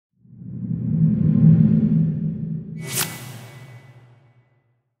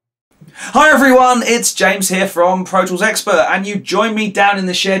everyone, it's James here from Pro Tools Expert, and you join me down in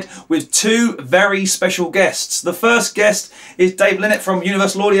the shed with two very special guests. The first guest is Dave Lenat from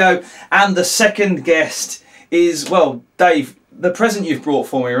Universal Audio, and the second guest is, well, Dave, the present you've brought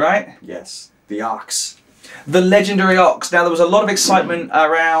for me, right? Yes, the aux. The legendary aux. Now, there was a lot of excitement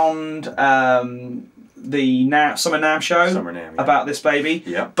around the Summer NAMM show about this baby,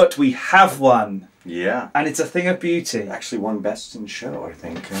 but we have one. Yeah, and it's a thing of beauty. Actually, won Best in Show, I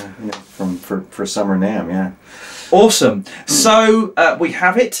think, for Summer NAMM. Yeah, awesome. So we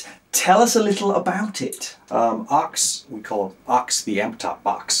have it. Tell us a little about it. Aux, we call it aux the amp top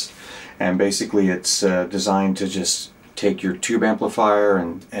box, and basically it's designed to just take your tube amplifier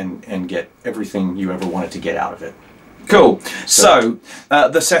and get everything you ever wanted to get out of it. Cool. So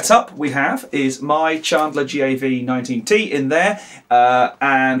the setup we have is my Chandler GAV 19T in there,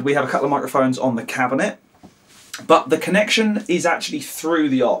 and we have a couple of microphones on the cabinet, but the connection is actually through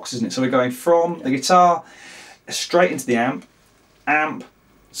the aux, isn't it? So we're going from the guitar straight into the amp,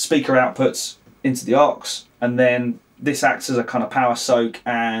 speaker outputs into the aux, and then this acts as a kind of power soak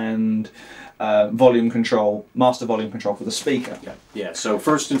and volume control, master volume control for the speaker. Yeah. So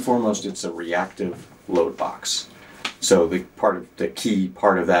first and foremost, it's a reactive load box. So the key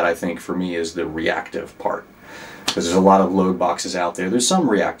part of that, I think, for me, is the reactive part, because there's a lot of load boxes out there. There's some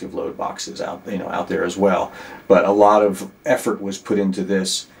reactive load boxes out there as well, but a lot of effort was put into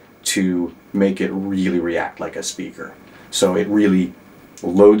this to make it really react like a speaker. So it really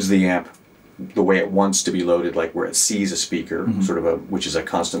loads the amp the way it wants to be loaded, like where it sees a speaker, which is a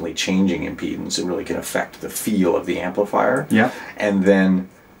constantly changing impedance. It really can affect the feel of the amplifier. Yeah, and then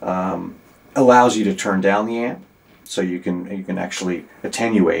allows you to turn down the amp. So you can actually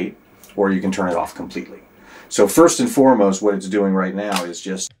attenuate, or you can turn it off completely. So first and foremost, what it's doing right now is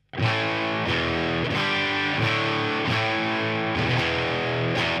just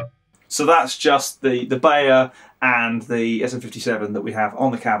so that's just the Bayer and the SM57 that we have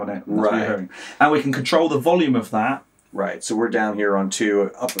on the cabinet. Right. And we can control the volume of that. Right. So we're down here on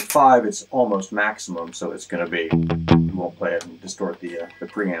 2. Up at 5, it's almost maximum. So it's going to be, we won't play it and distort the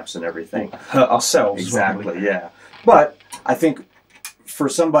preamps and everything. Hurt ourselves. Exactly. Yeah. But I think for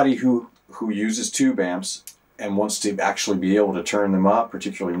somebody who uses tube amps and wants to actually be able to turn them up,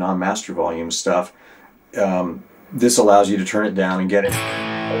 particularly non-master volume stuff, this allows you to turn it down and get it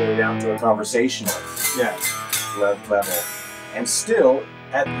all the way down to a conversational level, and still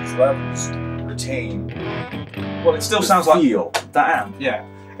at these levels retain. Well, it still sounds like that amp. Yeah,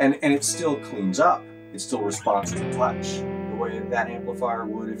 and it still cleans up. It still responds to touch the way that amplifier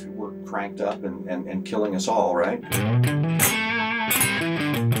would if it were cranked up and killing us all, right?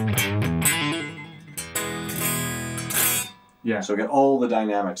 Yeah. So get all the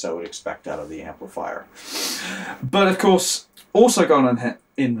dynamics I would expect out of the amplifier. But of course, also going on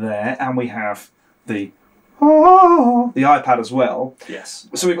in there, and we have the iPad as well. Yes.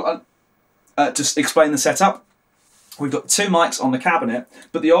 So we've got to explain the setup. We've got 2 mics on the cabinet,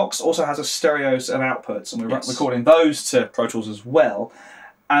 but the aux also has a stereo of outputs, and we're recording those to Pro Tools as well.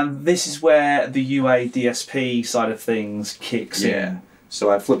 And this is where the UA DSP side of things kicks in. So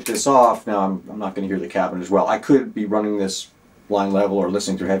I flipped this off. Now I'm not going to hear the cabinet as well. I could be running this line level or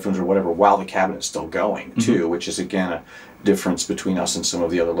listening through headphones or whatever while the cabinet's still going too, which is again a difference between us and some of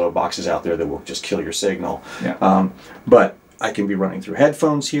the other load boxes out there that will just kill your signal. Yeah. But I can be running through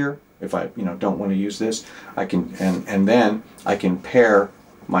headphones here. If I don't want to use this, I can, and then I can pair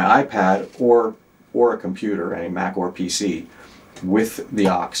my iPad or a computer, any Mac or PC, with the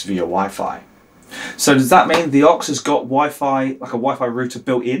aux via Wi-Fi. So does that mean the aux has got Wi-Fi, like a Wi-Fi router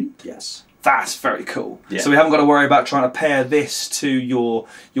built in? Yes. That's very cool. Yeah. So we haven't got to worry about trying to pair this to your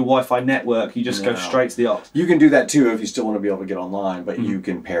Wi-Fi network. You just go straight to the aux. You can do that too if you still want to be able to get online, but you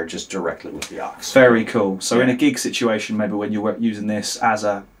can pair just directly with the aux. Very cool. So in a gig situation, maybe when you're using this as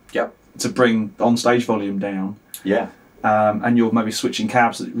a to bring on-stage volume down. Yeah. And you're maybe switching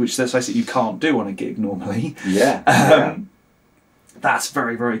cabs, which let's face it, you can't do on a gig normally. Yeah. That's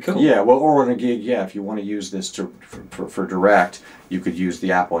very, very cool. Yeah, well, or on a gig, if you want to use this for direct, you could use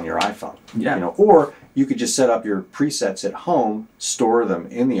the app on your iPhone. Yeah. Or you could just set up your presets at home, store them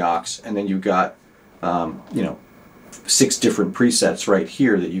in the aux, and then you've got, 6 different presets right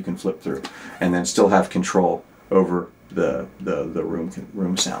here that you can flip through, and then still have control over the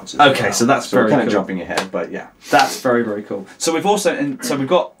room sounds. Okay, so that's very we're kind cool. of jumping ahead, but yeah, that's very, very cool. So we've also we've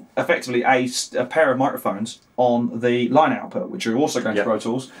got effectively a pair of microphones on the line output, which are also going to Pro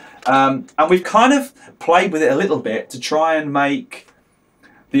Tools, and we've kind of played with it a little bit to try and make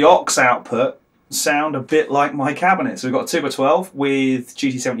the aux output sound a bit like my cabinet. So we've got a 2x12 with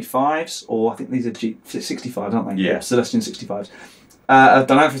GT75s, or I think these are G65s, aren't they? Yeah. Celestion 65s. a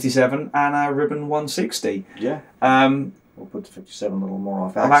Dynamic 57 and a Ribbon 160. Yeah. We'll put the 57 a little more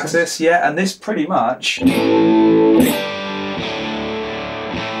off axis. Yeah, and this pretty much. The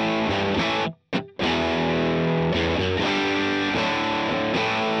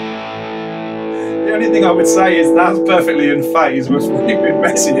only thing I would say is that's perfectly in phase with what we've been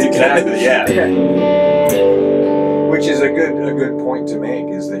messing together. Exactly, yeah. Which is a good point to make,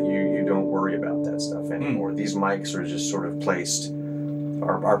 is that you don't worry about that stuff anymore. These mics are just sort of placed.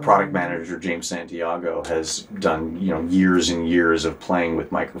 Our product manager, James Santiago, has done years and years of playing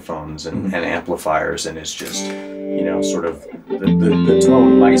with microphones and amplifiers, and it's just sort of the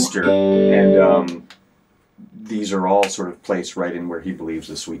tone meister, and these are all sort of placed right in where he believes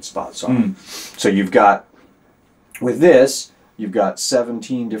the sweet spots are. So you've got, with this, you've got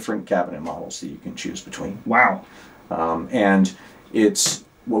 17 different cabinet models that you can choose between. Wow. And it's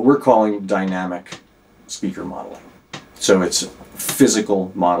what we're calling dynamic speaker modeling. So it's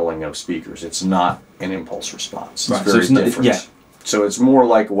physical modeling of speakers. It's not an impulse response. It's very different. So it's more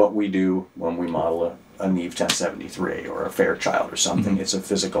like what we do when we model a Neve 1073 or a Fairchild or something. It's a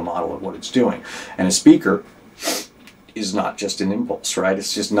physical model of what it's doing. And a speaker is not just an impulse, right?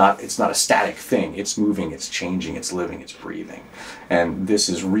 It's not a static thing. It's moving, it's changing, it's living, it's breathing. And this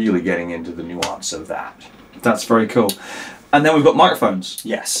is really getting into the nuance of that. That's very cool. And then we've got microphones.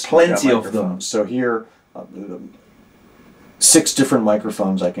 Yes. Plenty of them. So here, 6 different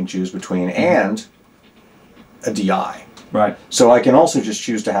microphones I can choose between, and a DI. Right. So I can also just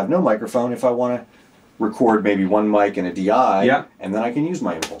choose to have no microphone if I want to record maybe one mic and a DI, and then I can use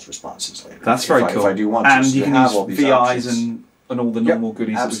my impulse responses later. That's very cool. If I do want to. And you can use all these VIs options. and all the normal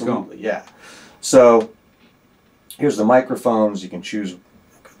goodies that we've got. Absolutely, yeah. So here's the microphones. You can choose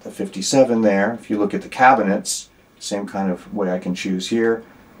the 57 there. If you look at the cabinets, same kind of way I can choose here.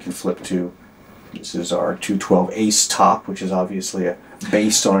 You can flip to, this is our 212 Ace top, which is obviously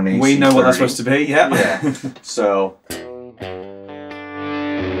based on an AC30. We know what that's supposed to be, yeah. So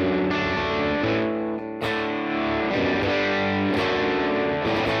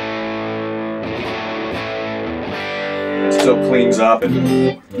it still cleans up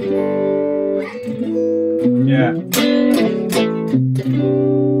and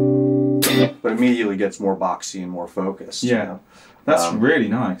but immediately gets more boxy and more focused. Yeah, that's really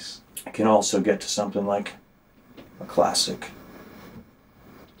nice. I can also get to something like a classic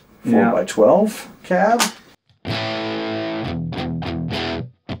 4x12 cab.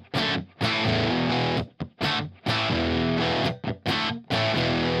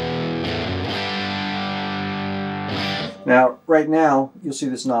 Now, right now, you'll see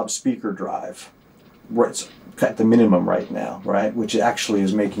this knob speaker drive. It's at the minimum right now, right? Which actually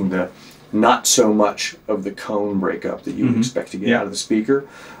is making the not so much of the cone breakup that you would expect to get out of the speaker.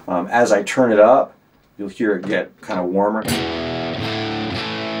 As I turn it up, you'll hear it get kind of warmer.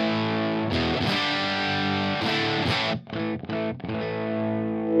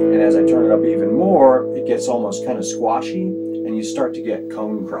 And as I turn it up even more, it gets almost kind of squashy, and you start to get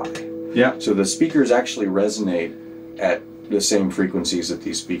cone cry. Yeah. So the speakers actually resonate at the same frequencies that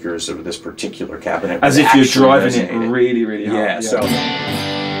these speakers of this particular cabinet as if you're driving it really, really hard. Yeah, so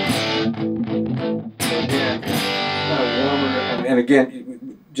and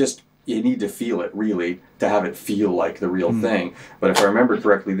again, just you need to feel it really to have it feel like the real thing. But if I remember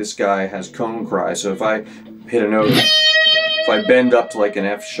correctly, this guy has cone cry. So if I hit a note, if I bend up to like an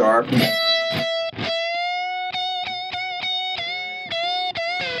F sharp,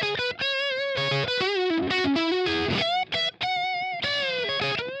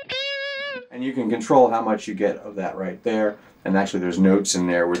 and you can control how much you get of that right there. And actually there's notes in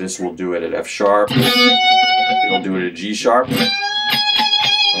there where this will do it at F sharp, it'll do it at G sharp,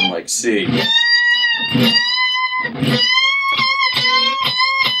 and like C.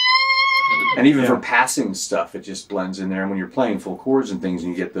 And even for passing stuff, it just blends in there. And when you're playing full chords and things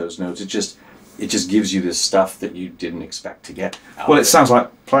and you get those notes, it just gives you this stuff that you didn't expect to get out Well, of it sounds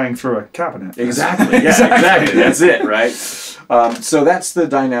like playing through a cabinet. Exactly. Yeah, exactly. That's it, right? So that's the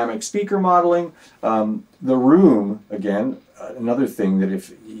dynamic speaker modeling. The room, again, another thing that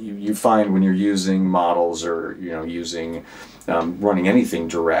if you find when you're using models or using running anything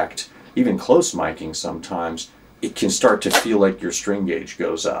direct, even close miking sometimes, it can start to feel like your string gauge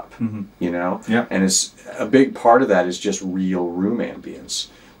goes up, Yeah. And it's a big part of that is just real room ambience.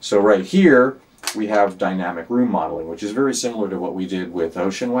 So right here we have dynamic room modeling, which is very similar to what we did with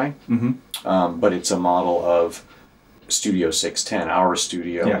Ocean Way, but it's a model of Studio 610, our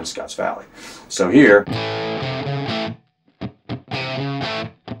studio in Scotts Valley. So here,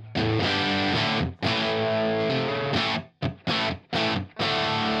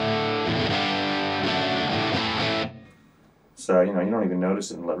 So, you know, you don't even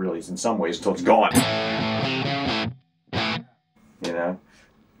notice it really in some ways until it's gone. You know,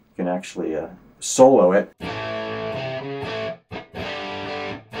 you can actually solo it.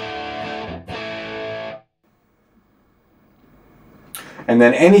 And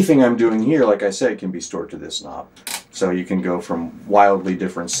then anything I'm doing here, like I said, can be stored to this knob. So you can go from wildly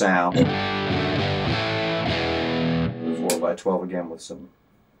different sound. 4x12 again with some,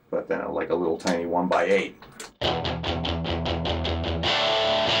 but then like a little tiny 1x8.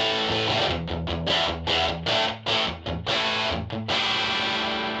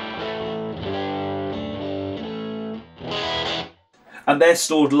 And they're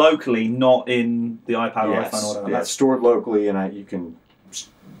stored locally, not in the iPad or Yes, iPhone or whatever. yeah, it's stored locally, and you can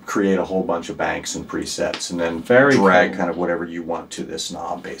create a whole bunch of banks and presets, and then Very drag cool. kind of whatever you want to this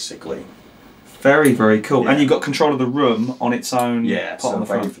knob, basically. Very, very cool. Yeah. And you've got control of the room on its own. Yeah, part on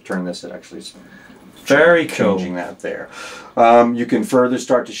so the if I front. turn this, it actually is Very cool. changing that there. You can further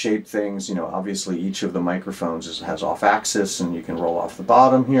start to shape things. You know, obviously each of the microphones has off-axis, and you can roll off the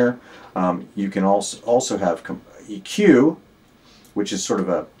bottom here. You can also have EQ, which is sort of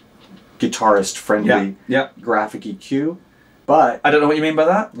a guitarist-friendly graphic EQ. But I don't know what you mean by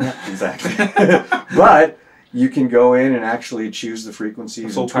that. Yeah, exactly. But you can go in and actually choose the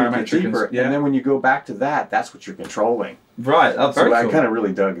frequencies and tweak it deeper. And then when you go back to that, that's what you're controlling. Right, that's very cool. I kind of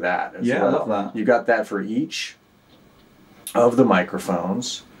really dug that as well. I love that. You got that for each of the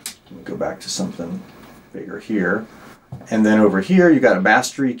microphones. We'll go back to something bigger here. And then over here, you got a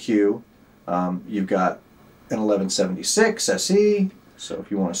master EQ. You've got an 1176 SE. So if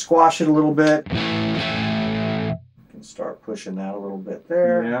you want to squash it a little bit, you can start pushing that a little bit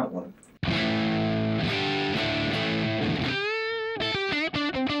there. Yeah.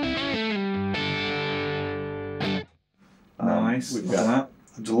 Nice. We've got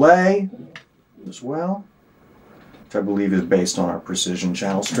a delay as well, which I believe is based on our precision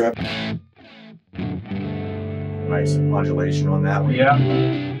channel strip. Nice modulation on that one. Yeah.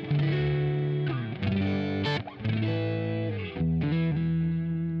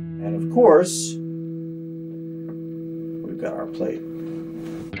 And of course, we've got our plate.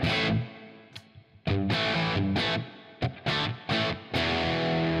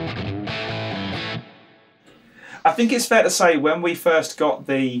 I think it's fair to say when we first got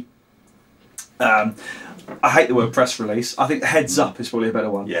the, I hate the word press release, I think heads up is probably a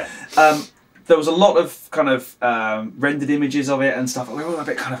better one. Yeah. There was a lot of kind of rendered images of it and stuff. We were all a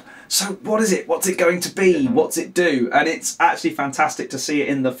bit kind of, so what is it? What's it going to be? What's it do? And it's actually fantastic to see it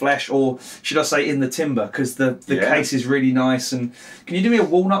in the flesh, or should I say in the timber, because the case is really nice. And can you do me a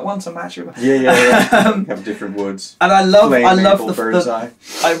walnut one to match it? Yeah. Have different woods. And I love the bird's eye.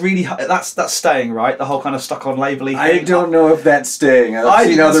 I really that's staying, right? The whole kind of stuck on labelly thing. I don't know if that's staying. I've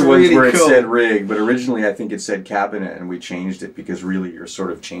seen other ones really where it cool. said rig, but originally I think it said cabinet, and we changed it because really you're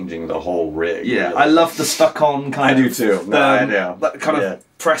sort of changing the whole rig. Yeah, really. I love the stuck on kind of. I do too. No, I know. That kind of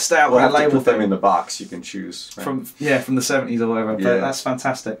pressed out We'll with have a label to put them thing in the box. You can choose right? from the 70s or whatever. But that's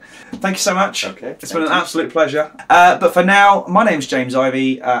fantastic. Thank you so much. Okay. It's been an absolute pleasure. But for now, my name's James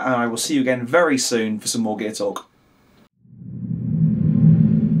Ivey, and I will see you again very soon for some more Gear Talk.